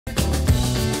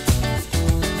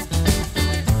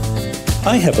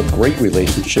I have a great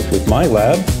relationship with my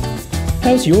lab.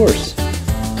 How's yours?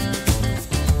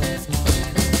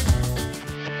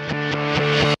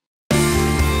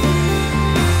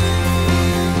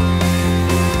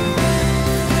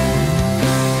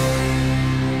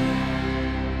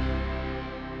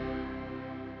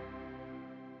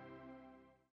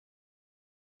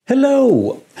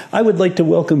 Hello! I would like to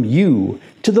welcome you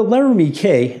to the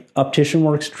Laramy-K Optician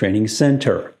Works Training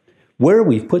Center, where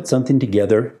we've put something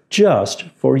together just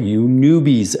for you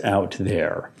newbies out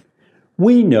there.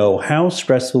 We know how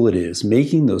stressful it is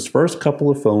making those first couple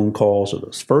of phone calls or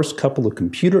those first couple of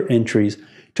computer entries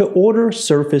to order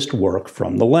surfaced work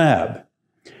from the lab.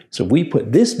 So we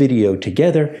put this video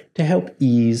together to help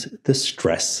ease the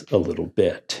stress a little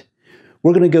bit.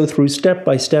 We're going to go through step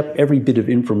by step every bit of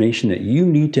information that you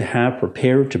need to have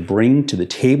prepared to bring to the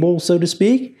table, so to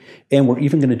speak. And we're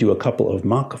even going to do a couple of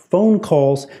mock phone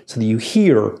calls so that you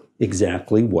hear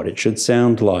exactly what it should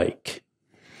sound like.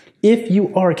 If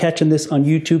you are catching this on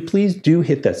YouTube, please do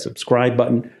hit that subscribe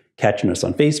button. Catching us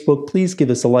on Facebook, please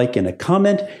give us a like and a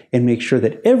comment, and make sure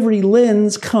that every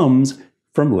lens comes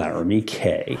from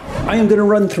Laramy-K. I am going to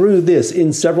run through this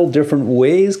in several different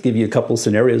ways, give you a couple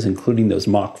scenarios, including those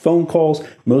mock phone calls.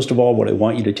 Most of all, what I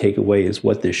want you to take away is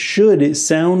what this should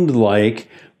sound like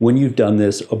when you've done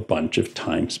this a bunch of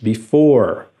times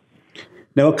before.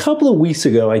 Now, a couple of weeks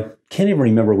ago, I can't even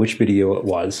remember which video it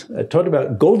was, I talked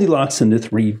about Goldilocks and the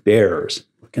Three Bears.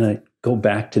 We're going to go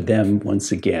back to them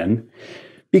once again,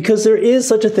 because there is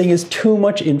such a thing as too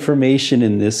much information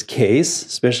in this case,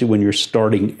 especially when you're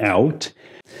starting out.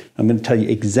 I'm going to tell you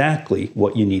exactly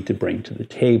what you need to bring to the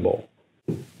table.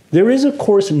 There is, of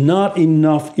course, not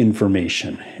enough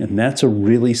information, and that's a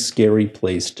really scary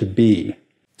place to be.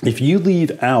 If you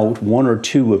leave out one or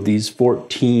two of these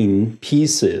 14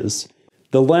 pieces,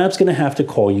 the lab's going to have to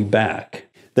call you back.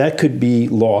 That could be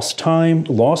lost time,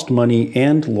 lost money,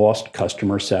 and lost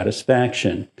customer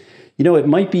satisfaction. You know, it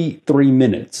might be 3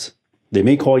 minutes. They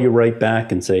may call you right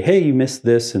back and say, hey, you missed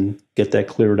this, and get that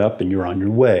cleared up and you're on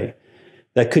your way.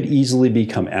 That could easily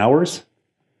become hours,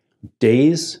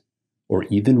 days, or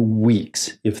even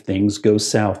weeks if things go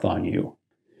south on you.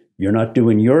 You're not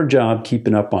doing your job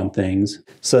keeping up on things.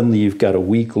 Suddenly you've got a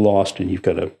week lost and you've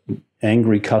got an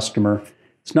angry customer.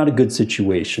 It's not a good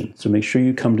situation. So make sure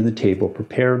you come to the table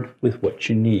prepared with what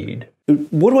you need.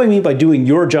 What do I mean by doing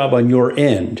your job on your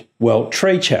end? Well,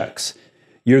 tray checks.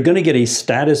 You're going to get a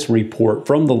status report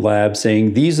from the lab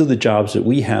saying these are the jobs that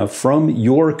we have from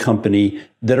your company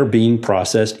that are being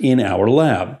processed in our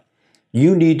lab.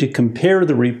 You need to compare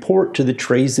the report to the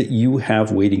trays that you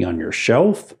have waiting on your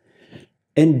shelf.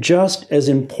 And just as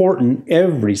important,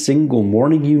 every single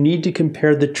morning you need to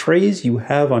compare the trays you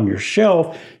have on your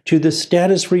shelf to the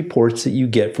status reports that you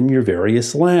get from your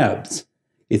various labs.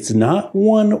 It's not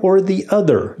one or the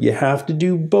other. You have to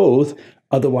do both.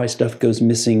 Otherwise, stuff goes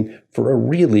missing for a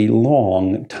really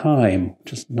long time,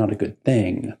 which is not a good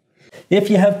thing. If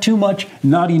you have too much,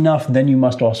 not enough, then you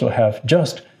must also have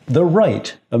just the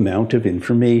right amount of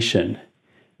information.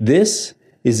 This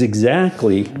is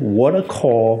exactly what a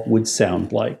call would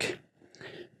sound like.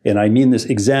 And I mean this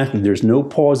exactly. There's no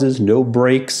pauses, no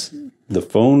breaks. The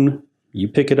phone, you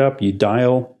pick it up, you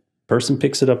dial, person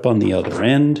picks it up on the other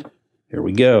end. Here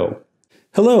we go.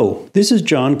 Hello, this is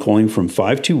John calling from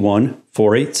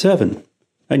 521-487.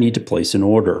 I need to place an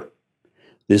order.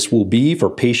 This will be for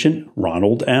patient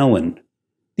Ronald Allen.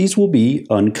 These will be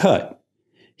uncut.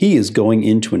 He is going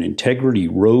into an Integrity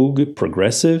Rogue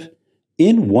Progressive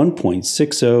in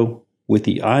 1.60 with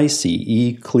the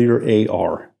ICE Clear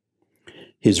AR.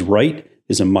 His right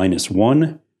is a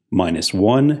 -1,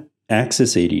 -1,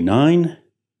 axis 89.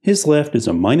 His left is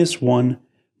a -1,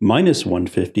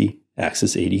 -150,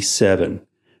 axis 87,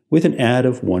 with an add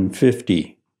of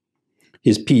 150.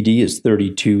 His PD is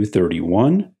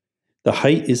 3231. The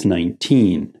height is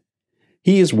 19.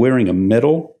 He is wearing a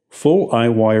metal, full eye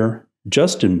wire,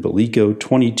 Justin Belico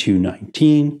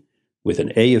 2219, with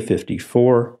an A of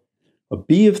 54, a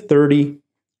B of 30,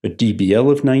 a DBL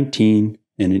of 19,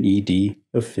 and an ED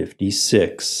of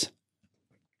 56.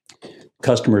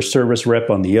 Customer service rep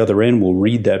on the other end will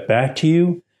read that back to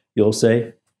you. You'll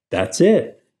say, that's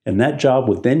it. And that job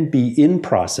would then be in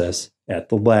process at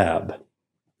the lab.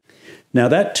 Now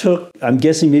that took, I'm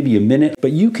guessing, maybe a minute,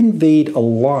 but you conveyed a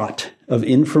lot of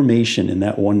information in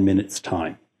that 1 minute's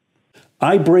time.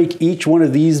 I break each one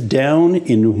of these down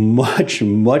in much,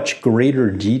 much greater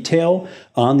detail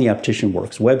on the Optician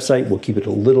Works website. We'll keep it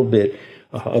a little bit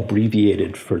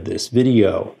abbreviated for this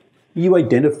video. You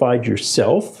identified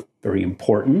yourself, very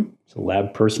important. So the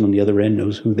lab person on the other end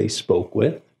knows who they spoke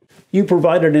with. You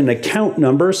provided an account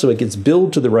number so it gets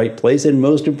billed to the right place, and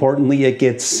most importantly, it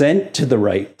gets sent to the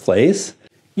right place.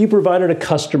 You provided a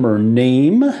customer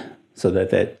name so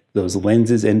that those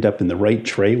lenses end up in the right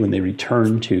tray when they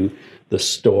return to the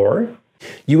store.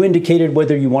 You indicated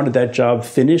whether you wanted that job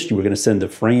finished, you were going to send the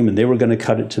frame and they were going to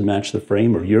cut it to match the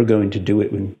frame, or you're going to do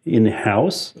it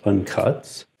in-house,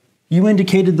 uncuts. You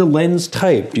indicated the lens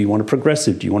type. Do you want a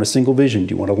progressive? Do you want a single vision?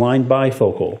 Do you want a line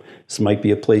bifocal? This might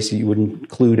be a place that you would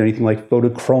include anything like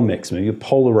photochromics, maybe a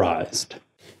polarized.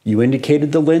 You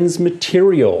indicated the lens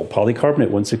material,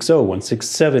 polycarbonate 160,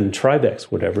 167, Trivex,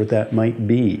 whatever that might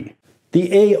be.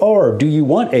 The AR, do you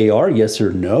want AR, yes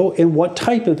or no, and what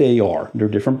type of AR? There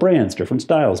are different brands, different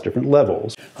styles, different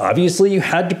levels. Obviously, you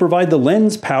had to provide the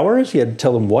lens powers. You had to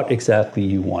tell them what exactly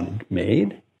you wanted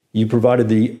made. You provided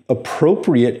the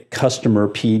appropriate customer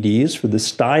PDs for the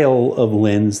style of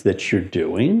lens that you're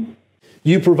doing.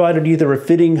 You provided either a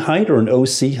fitting height or an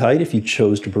OC height if you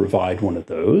chose to provide one of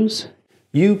those.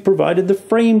 You provided the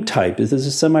frame type. Is this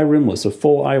a semi-rimless, a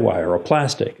full eye wire, a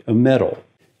plastic, a metal?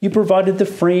 You provided the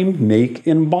frame make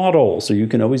and model, so you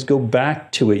can always go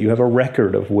back to it. You have a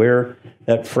record of where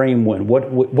that frame went,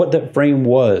 what that frame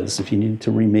was if you needed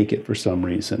to remake it for some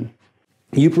reason.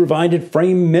 You provided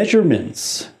frame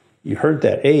measurements. You heard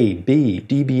that, A, B,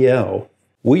 DBL.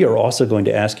 We are also going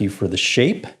to ask you for the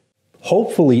shape,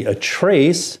 hopefully a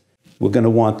trace. We're going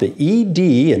to want the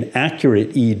ED, an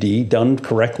accurate ED, done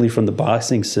correctly from the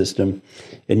boxing system.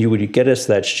 And you would get us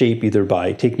that shape either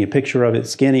by taking a picture of it,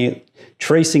 scanning it,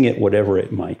 tracing it, whatever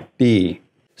it might be.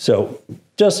 So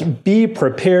just be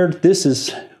prepared. This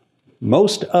is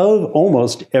most of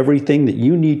almost everything that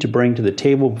you need to bring to the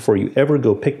table before you ever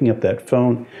go picking up that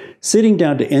phone, sitting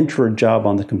down to enter a job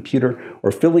on the computer,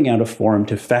 or filling out a form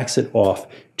to fax it off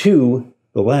to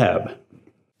the lab.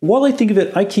 While I think of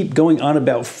it, I keep going on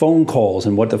about phone calls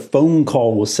and what the phone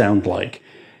call will sound like.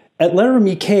 At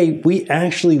Laramy-K, we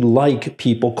actually like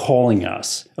people calling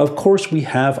us. Of course, we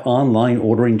have online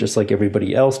ordering just like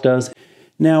everybody else does.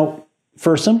 Now,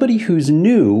 for somebody who's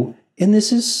new, and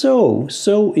this is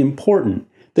so important,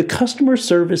 the customer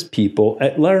service people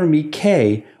at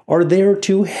Laramy-K are there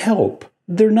to help.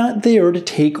 They're not there to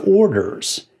take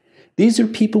orders. These are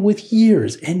people with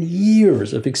years and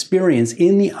years of experience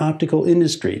in the optical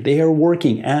industry. They are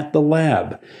working at the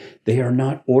lab. They are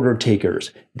not order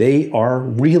takers. They are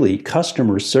really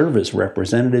customer service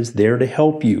representatives there to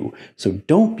help you. So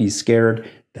don't be scared.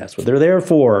 That's what they're there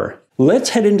for. Let's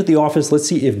head into the office. Let's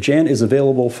see if Jan is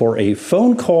available for a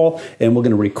phone call, and we're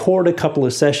going to record a couple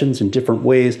of sessions in different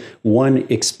ways, one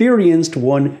experienced,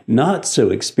 one not so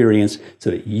experienced,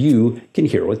 so that you can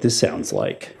hear what this sounds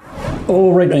like.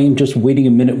 All right, I am just waiting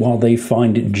a minute while they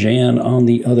find Jan on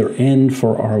the other end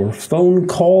for our phone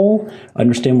call. I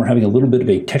understand we're having a little bit of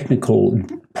a technical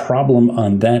problem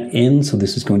on that end, so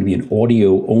this is going to be an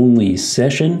audio-only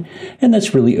session, and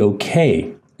that's really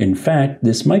okay. In fact,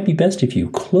 this might be best if you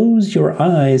close your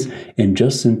eyes and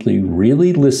just simply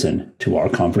really listen to our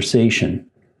conversation.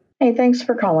 Hey, thanks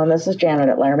for calling. This is Janet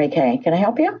at Laramy-K. Can I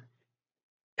help you?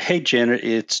 Hey, Janet,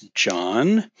 it's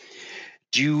John.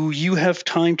 Do you have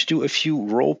time to do a few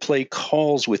role play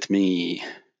calls with me?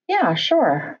 Yeah,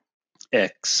 sure.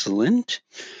 Excellent.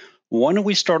 Why don't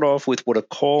we start off with what a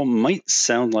call might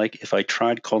sound like if I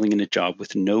tried calling in a job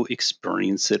with no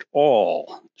experience at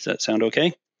all? Does that sound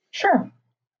okay? Sure.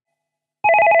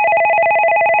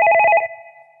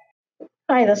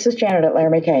 Hi, this is Janet at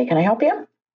Laramy-K. Can I help you?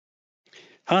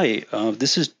 Hi,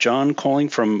 this is John calling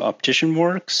from Optician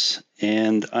Works,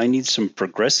 and I need some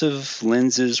progressive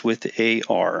lenses with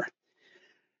AR.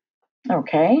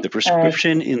 Okay. The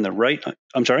prescription in the right,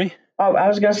 I'm sorry? Oh, I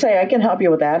was going to say, I can help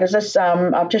you with that. Is this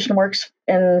Optician Works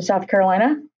in South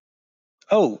Carolina?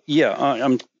 Oh, yeah,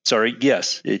 I'm sorry.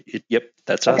 Yes, yep,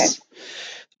 that's Okay. us.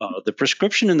 The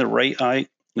prescription in the right eye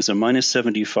is a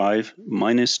 -75,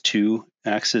 -2,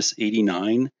 axis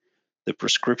 89. The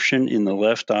prescription in the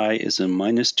left eye is a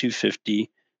 -250,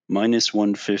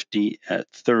 -150 at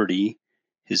 30.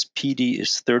 His PD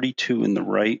is 32 in the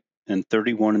right and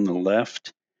 31 in the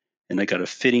left. And I got a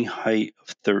fitting height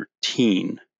of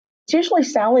 13. It's usually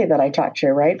Sally that I talk to,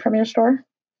 right, from your store?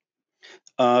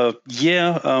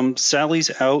 Yeah,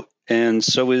 Sally's out, and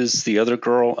so is the other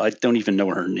girl. I don't even know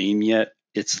her name yet.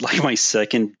 It's like my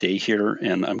second day here,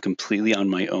 and I'm completely on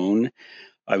my own.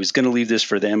 I was going to leave this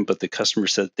for them, but the customer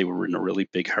said they were in a really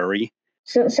big hurry.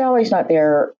 So Sally's not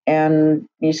there, and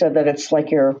you said that it's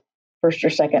like your first or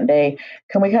second day.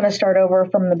 Can we kind of start over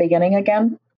from the beginning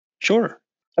again? Sure.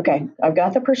 Okay, I've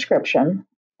got the prescription.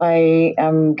 I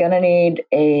am going to need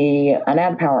an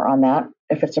ad power on that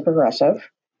if it's a progressive.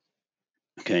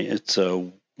 Okay, it's a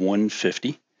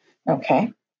 150.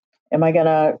 Okay. Am I going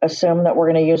to assume that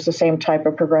we're going to use the same type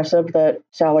of progressive that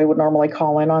Sally would normally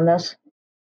call in on this?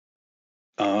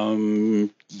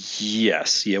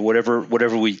 Yes. Yeah. Whatever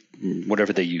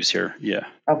they use here. Yeah.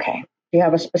 Okay. Do you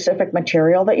have a specific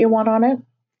material that you want on it?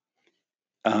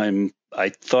 I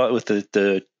thought with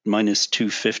the minus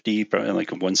 250, probably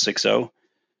like a 160.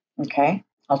 Okay.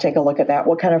 I'll take a look at that.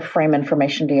 What kind of frame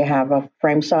information do you have? A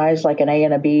frame size, like an A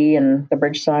and a B, and the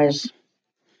bridge size?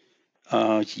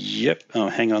 Yep. Oh,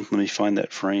 hang on. Let me find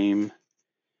that frame.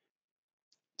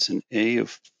 It's an A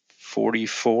of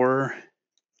 44,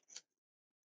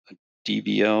 a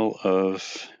DBL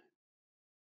of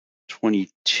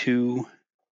 22,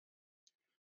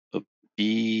 a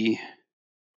B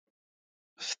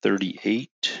of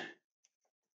 38,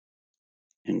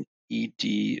 an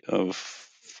ED of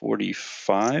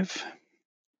 45.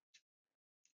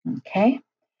 Okay.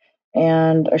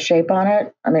 And a shape on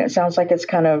it? I mean, it sounds like it's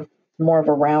kind of more of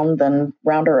a round than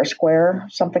round or a square,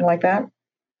 something like that.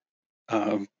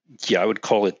 Yeah, I would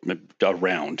call it a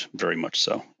round, very much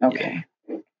so. Okay.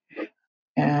 Yeah.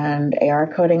 And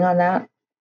AR coding on that?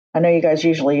 I know you guys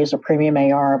usually use a premium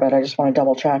AR, but I just want to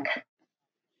double check.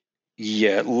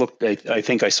 Yeah, look, I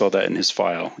think I saw that in his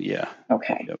file. Yeah.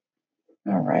 Okay. Yep.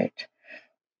 All right.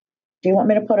 Do you want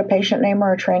me to put a patient name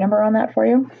or a tray number on that for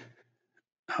you?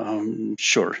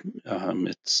 Sure.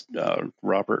 It's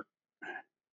Robert.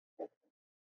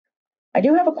 I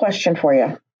do have a question for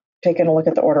you. Taking a look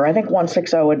at the order, I think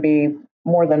 160 would be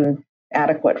more than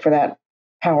adequate for that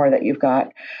power that you've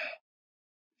got.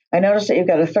 I noticed that you've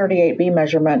got a 38B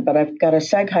measurement, but I've got a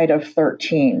seg height of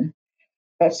 13.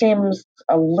 That seems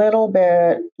a little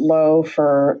bit low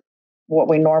for what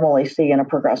we normally see in a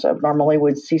progressive. Normally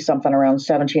we'd see something around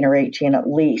 17 or 18 at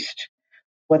least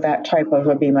with that type of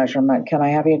a B measurement. Can I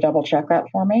have you double check that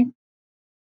for me?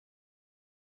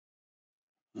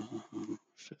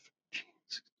 15,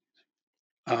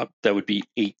 that would be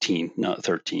 18, not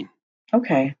 13.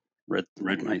 Okay. Read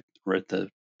the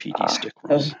PD stick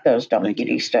wrong. Those dumb Thank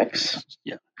PD you. sticks.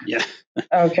 Yeah.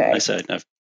 Okay. I said I'm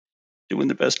doing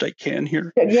the best I can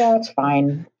here. Yeah, it's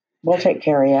fine. We'll take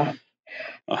care of you.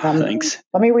 Thanks.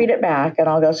 Let me read it back, and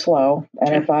I'll go slow.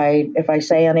 And Sure. if I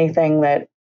say anything that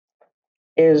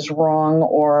is wrong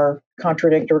or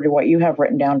contradictory to what you have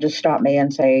written down, just stop me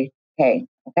and say, "Hey."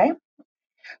 Okay.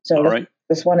 So All right.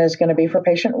 this one is going to be for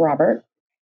patient Robert,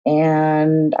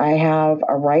 and I have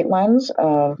a right lens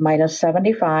of minus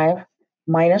 75,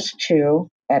 minus 2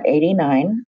 at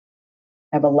 89.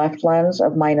 I have a left lens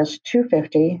of minus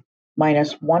 250,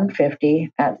 minus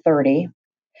 150 at 30.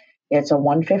 It's a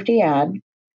 150 ad.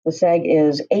 The seg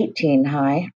is 18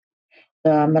 high. The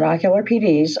monocular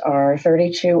PDs are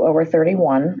 32 over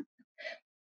 31.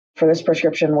 For this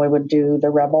prescription, we would do the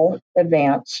Rebel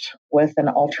Advanced with an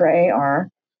Ultra AR,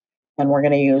 and we're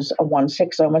going to use a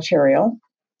 160 material.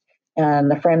 And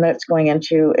the frame that it's going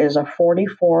into is a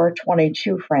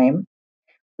 4422 frame.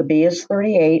 The B is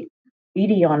 38,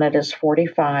 ED on it is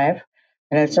 45,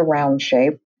 and it's a round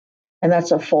shape. And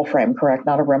that's a full frame, correct?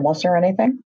 Not a rimless or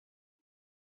anything?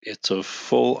 It's a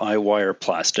full eye-wire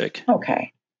plastic.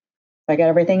 Okay. I got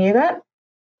everything you got?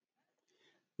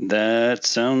 That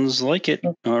sounds like it.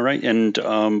 All right. And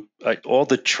all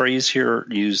the trays here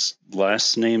use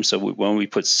last names. So when we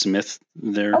put Smith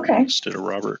there instead of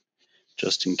Robert,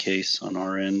 just in case on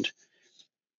our end.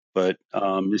 But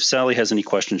if Sally has any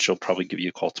questions, she'll probably give you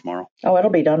a call tomorrow. Oh, it'll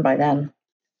be done by then.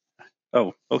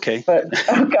 Oh, okay. But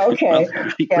okay. Well,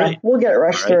 yeah, great. We'll get it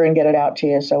rushed through and get it out to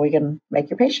you so we can make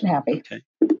your patient happy. Okay.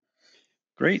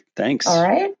 Great. Thanks. All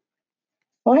right.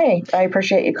 Well, hey, I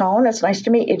appreciate you calling. It's nice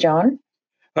to meet you, John.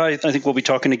 I think we'll be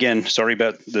talking again. Sorry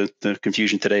about the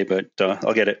confusion today, but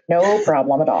I'll get it. No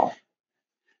problem at all.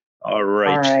 All right.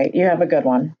 All right. You have a good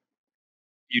one.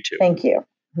 You too. Thank you.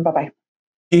 Bye-bye.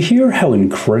 Did you hear how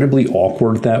incredibly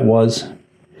awkward that was?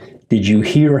 Did you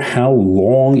hear how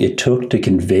long it took to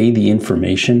convey the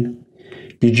information?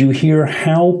 Did you hear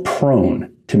how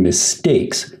prone to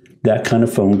mistakes that kind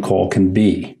of phone call can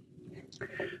be?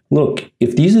 Look,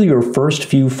 if these are your first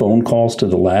few phone calls to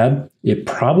the lab, it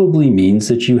probably means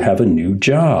that you have a new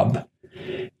job.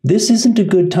 This isn't a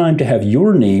good time to have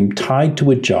your name tied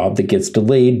to a job that gets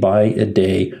delayed by a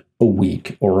day, a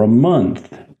week, or a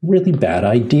month. Really bad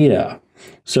idea.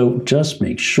 So just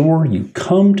make sure you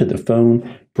come to the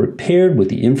phone prepared with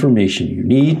the information you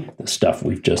need, the stuff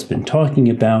we've just been talking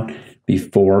about,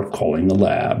 before calling the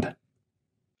lab.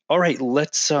 All right,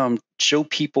 let's show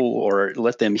people or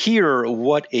let them hear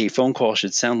what a phone call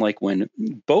should sound like when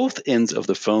both ends of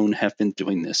the phone have been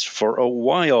doing this for a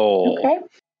while. Okay.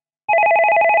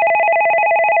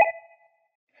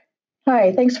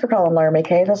 Hi, thanks for calling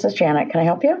Laramy-K. This is Janet. Can I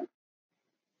help you?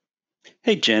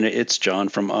 Hey Janet, it's John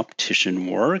from Optician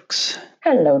Works.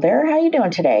 Hello there. How you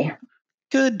doing today?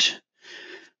 Good.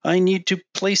 I need to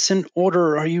place an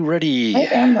order. Are you ready? I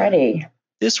am ready.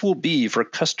 This will be for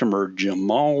customer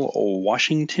Jamal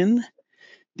Washington.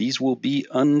 These will be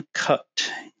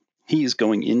uncut. He is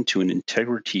going into an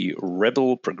Integrity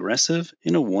Rebel Progressive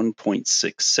in a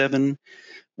 1.67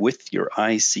 with your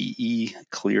ICE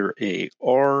Clear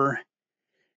AR.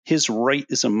 His right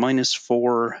is a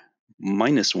 -4,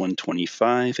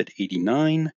 -125 at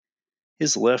 89.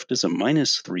 His left is a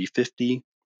 -350,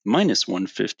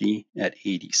 -150 at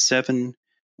 87.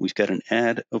 We've got an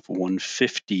add of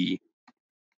 150.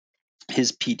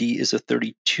 His PD is a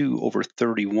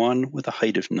 32/31 with a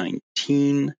height of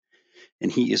 19.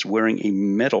 And he is wearing a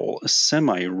metal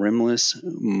semi-rimless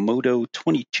Moto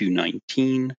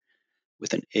 2219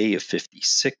 with an A of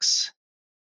 56,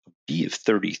 a B of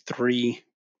 33,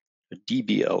 a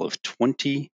DBL of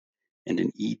 20, and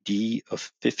an ED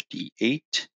of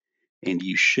 58. And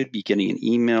you should be getting an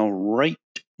email right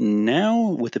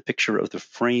now with a picture of the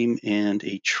frame and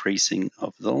a tracing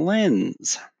of the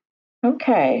lens.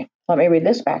 Okay, let me read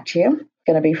this back to you. It's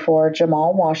going to be for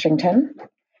Jamal Washington.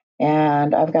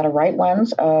 And I've got a right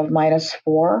lens of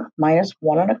 -4,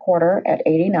 -1.25 at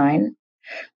 89.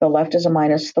 The left is a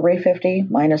 -350,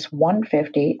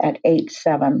 -150 at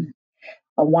 87.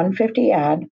 A 150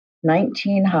 add,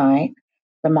 19 high.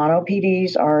 The mono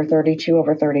PDs are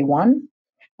 32/31.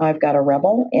 I've got a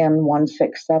Rebel in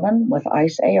 167 with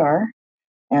ICE AR,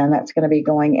 and that's going to be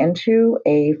going into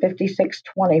a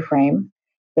 5620 frame.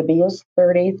 The B is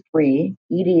 33,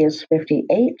 ED is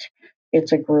 58.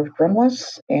 It's a grooved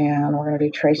rimless, and we're going to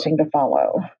be tracing to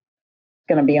follow. It's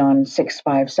going to be on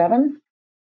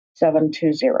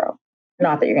 657720.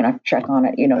 Not that you're going to have to check on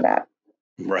it, you know that.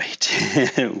 Right.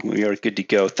 We are good to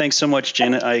go. Thanks so much,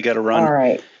 Janet. I got to run. All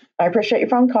right. I appreciate your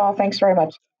phone call. Thanks very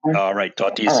much. All right.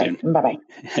 Talk to you soon. Right. Bye-bye.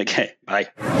 Okay. Bye.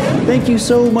 Thank you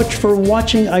so much for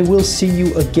watching. I will see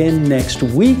you again next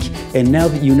week. And now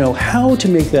that you know how to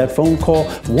make that phone call,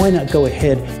 why not go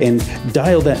ahead and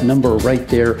dial that number right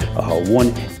there,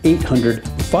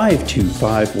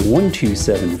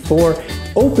 1-800-525-1274.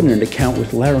 Open an account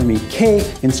with Laramy-K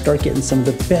and start getting some of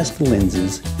the best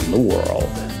lenses in the world.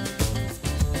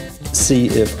 See,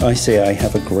 if I say I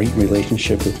have a great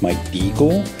relationship with my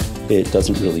beagle, it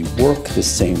doesn't really work the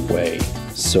same way.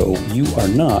 So you are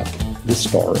not the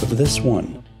star of this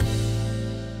one.